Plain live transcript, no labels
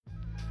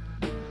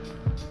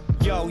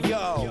Yo,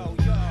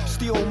 it's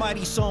the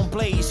almighty Son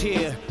Blaze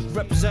here,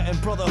 representing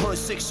Brotherhood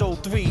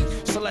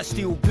 603,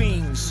 Celestial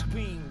Beings.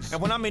 And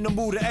when I'm in the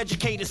mood to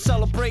educate and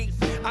celebrate,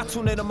 I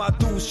tune into my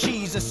dudes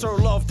Cheese and Sir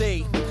Love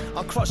Day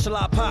on Crush a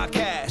Lot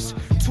Podcast.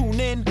 Tune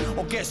in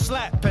or get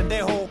slapped,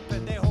 pendejo.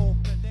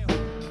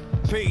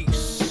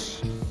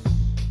 Peace.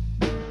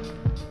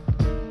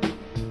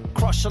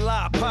 Crush a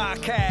Lot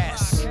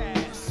Podcast.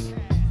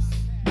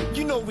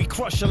 You know we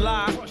crush a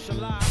lot.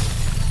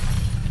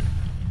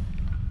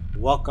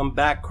 Welcome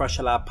back, Crush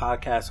a Lot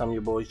Podcast. I'm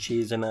your boy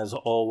Cheese, and as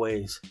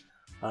always,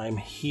 I'm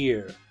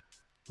here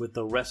with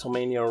the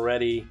WrestleMania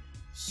ready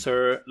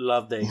Sir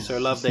Loveday. Sir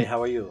Loveday,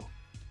 how are you?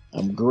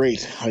 I'm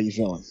great. How you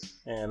feeling?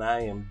 And I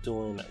am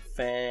doing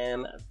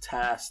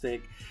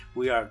fantastic.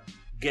 We're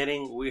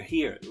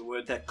here. We're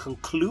at the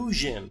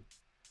conclusion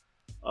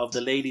of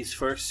the Ladies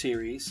First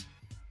series.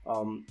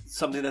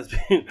 Something that's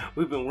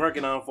we've been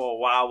working on for a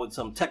while with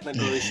some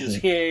technical issues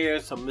here,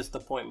 some missed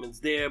appointments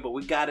there, but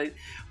we got it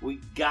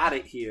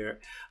here.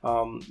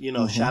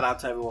 Shout out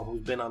to everyone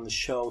who's been on the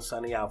show.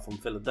 Sunny out from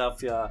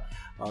Philadelphia,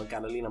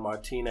 Catalina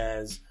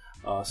Martinez,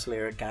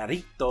 Slayer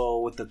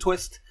Carito with the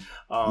twist.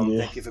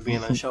 Thank you for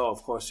being on the show.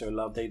 Of course, Sir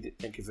Love Day,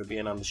 thank you for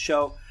being on the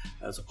show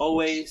as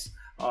always.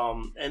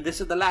 And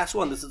this is the last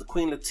one. This is the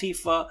Queen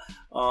Latifah.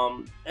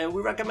 And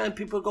we recommend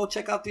people go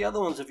check out the other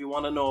ones if you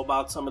want to know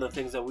about some of the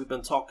things that we've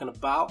been talking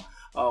about.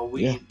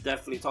 We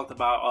definitely talked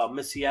about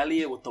Missy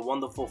Elliott with the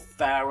wonderful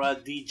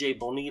Farrah, DJ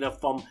Bonita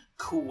from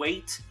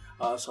Kuwait.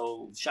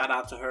 So shout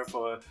out to her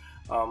for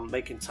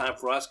making time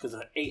for us because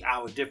of an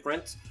 8-hour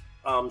difference.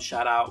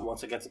 Shout out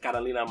once again to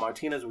Catalina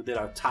Martinez. We did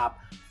our top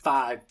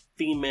 5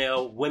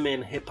 female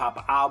women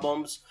hip-hop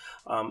albums.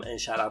 And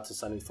shout out to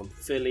Sunny from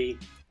Philly.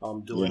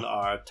 Doing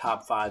our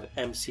top 5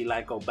 MC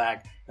Light. Go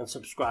back and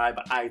subscribe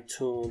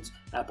iTunes,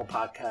 Apple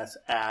Podcasts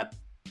app,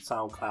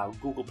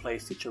 SoundCloud, Google Play,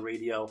 Stitcher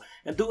Radio,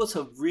 and do us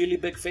a really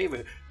big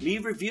favor.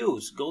 Leave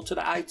reviews. Go to the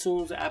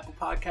iTunes, Apple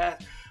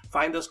Podcast,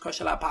 find us,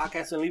 Crush a Lot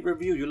Podcast, and leave a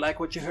review. You like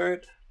what you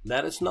heard?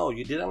 Let us know.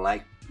 You didn't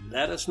like?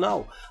 Let us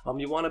know.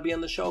 You want to be on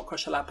the show?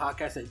 Crush a Lot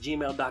Podcast at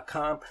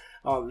gmail.com.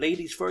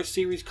 Ladies First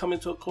series coming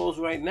to a close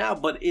right now,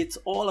 but it's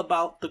all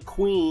about the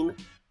Queen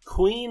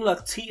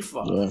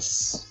Latifah.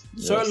 Yes.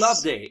 Sir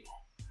Loveday.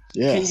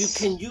 Yes.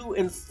 Can you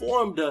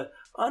inform the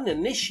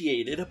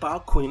uninitiated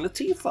about Queen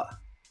Latifah?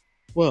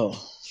 Well,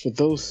 for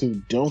those who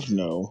don't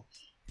know,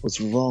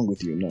 what's wrong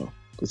with you? No.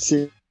 But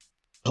seriously,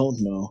 don't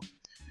know.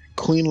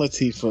 Queen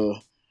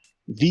Latifah,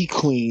 the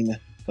queen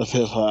of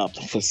hip hop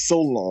for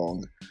so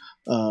long,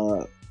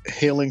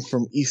 hailing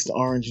from East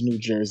Orange, New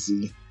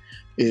Jersey,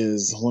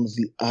 is one of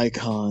the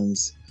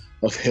icons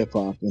of hip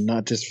hop, and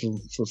not just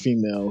for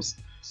females,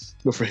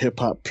 but for hip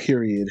hop,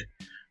 period.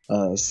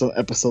 Some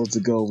episodes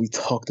ago, we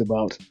talked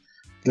about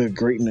the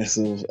greatness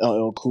of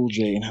LL Cool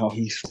J and how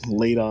he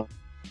laid out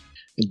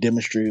and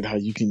demonstrated how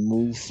you can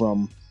move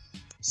from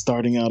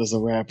starting out as a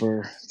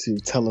rapper to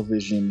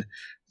television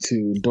to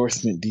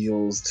endorsement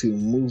deals to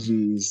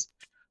movies,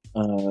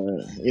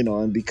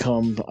 and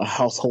become a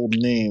household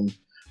name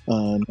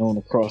known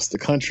across the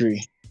country.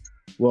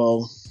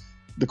 Well,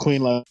 the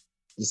Queen has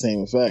the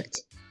same effect.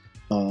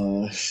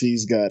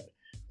 She's got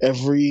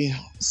every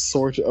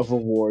sort of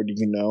award,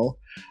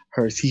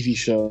 Her TV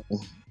show,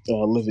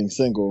 Living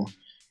Single,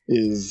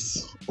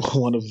 is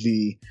one of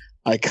the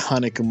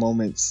iconic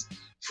moments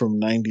from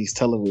 90s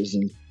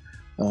television,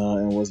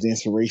 and was the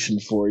inspiration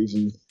for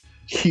even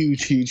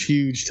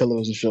huge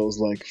television shows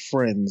like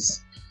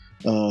Friends,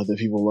 that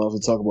people love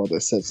and talk about,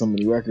 that set so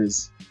many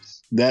records.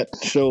 That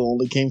show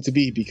only came to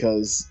be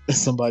because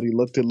somebody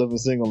looked at Living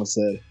Single and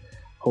said,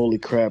 holy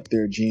crap,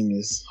 they're a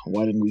genius.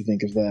 Why didn't we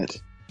think of that?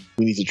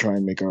 We need to try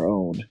and make our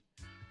own.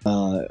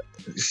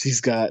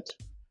 She's got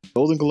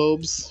Golden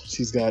Globes.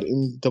 She's got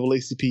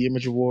NAACP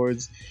Image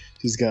Awards.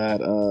 She's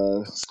got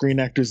Screen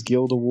Actors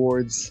Guild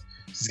Awards.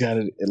 She's got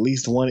at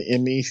least one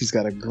Emmy. She's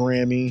got a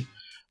Grammy.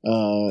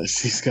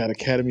 She's got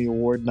Academy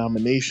Award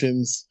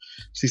nominations.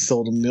 She's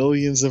sold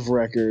millions of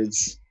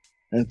records.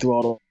 And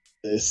throughout all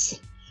this,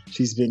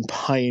 she's been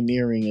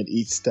pioneering at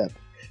each step.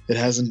 It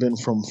hasn't been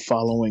from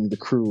following the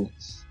crew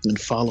and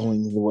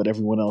following what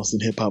everyone else in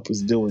hip-hop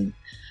was doing.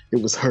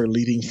 It was her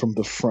leading from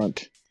the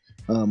front,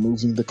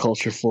 moving the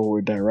culture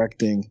forward,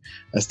 directing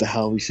as to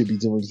how we should be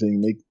doing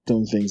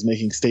things,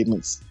 making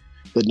statements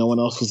that no one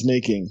else was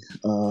making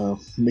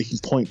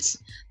points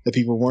that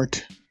people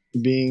weren't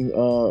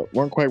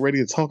quite ready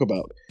to talk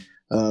about.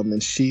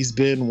 And she's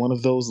been one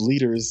of those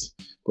leaders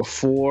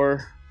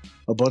before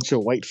a bunch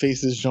of white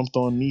faces jumped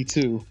on Me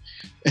Too,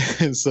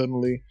 and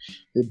suddenly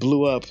it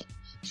blew up.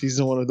 She's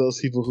one of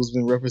those people who's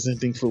been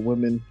representing for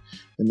women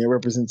and their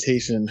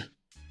representation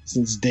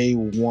since day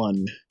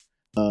one.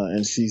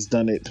 And she's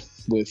done it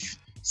with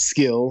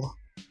skill.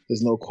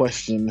 There's no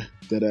question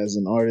that as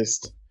an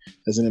artist,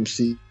 as an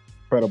MC,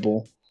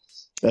 incredible.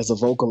 As a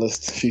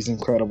vocalist, she's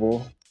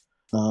incredible.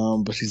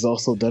 But she's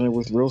also done it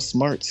with real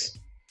smarts.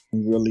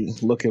 And really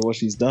look at what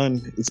she's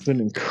done. It's been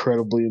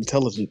incredibly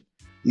intelligent.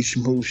 Each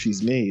move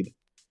she's made.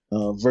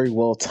 Very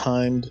well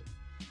timed.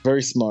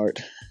 Very smart.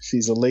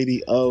 She's a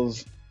lady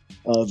of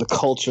the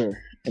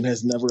culture and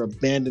has never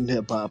abandoned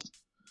hip hop,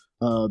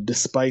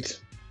 despite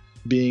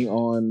being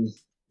on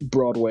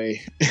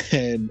Broadway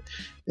and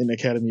in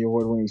Academy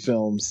Award winning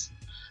films.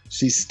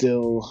 She's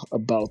still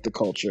about the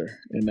culture,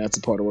 and that's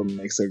a part of what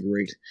makes her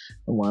great,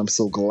 and why I'm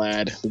so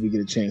glad that we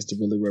get a chance to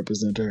really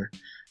represent her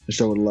and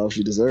show her the love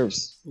she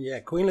deserves. Yeah,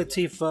 Queen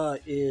Latifah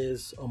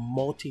is a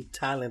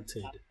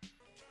multi-talented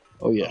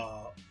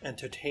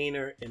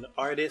entertainer and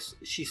artist.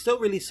 She's still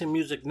releasing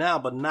music now,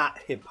 but not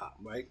hip-hop,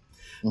 right?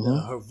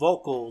 Mm-hmm. Her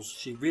vocals,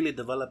 she really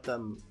developed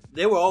them.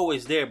 They were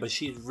always there, but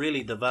she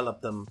really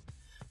developed them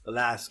the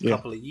last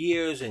couple of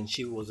years, and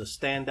she was a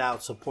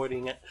standout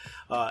supporting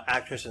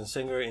actress and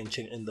singer in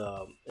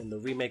the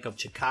remake of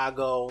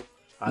Chicago.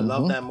 I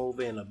love that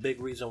movie, and a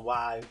big reason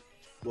why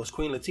was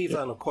Queen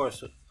Latifah, and of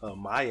course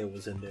Maya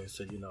was in there,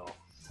 so you know.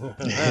 But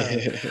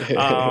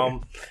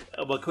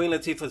Queen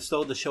Latifah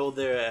stole the show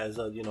there as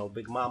a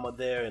big mama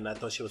there, and I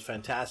thought she was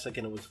fantastic.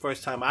 And it was the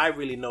first time I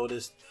really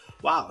noticed,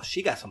 wow,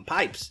 she got some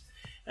pipes,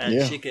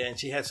 and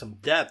she had some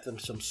depth and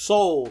some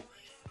soul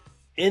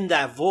in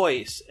that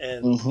voice,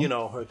 and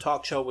her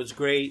talk show was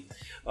great.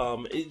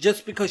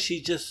 Just because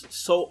she's just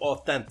so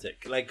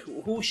authentic, like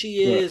who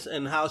she is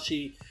and how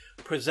she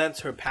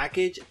presents her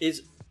package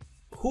is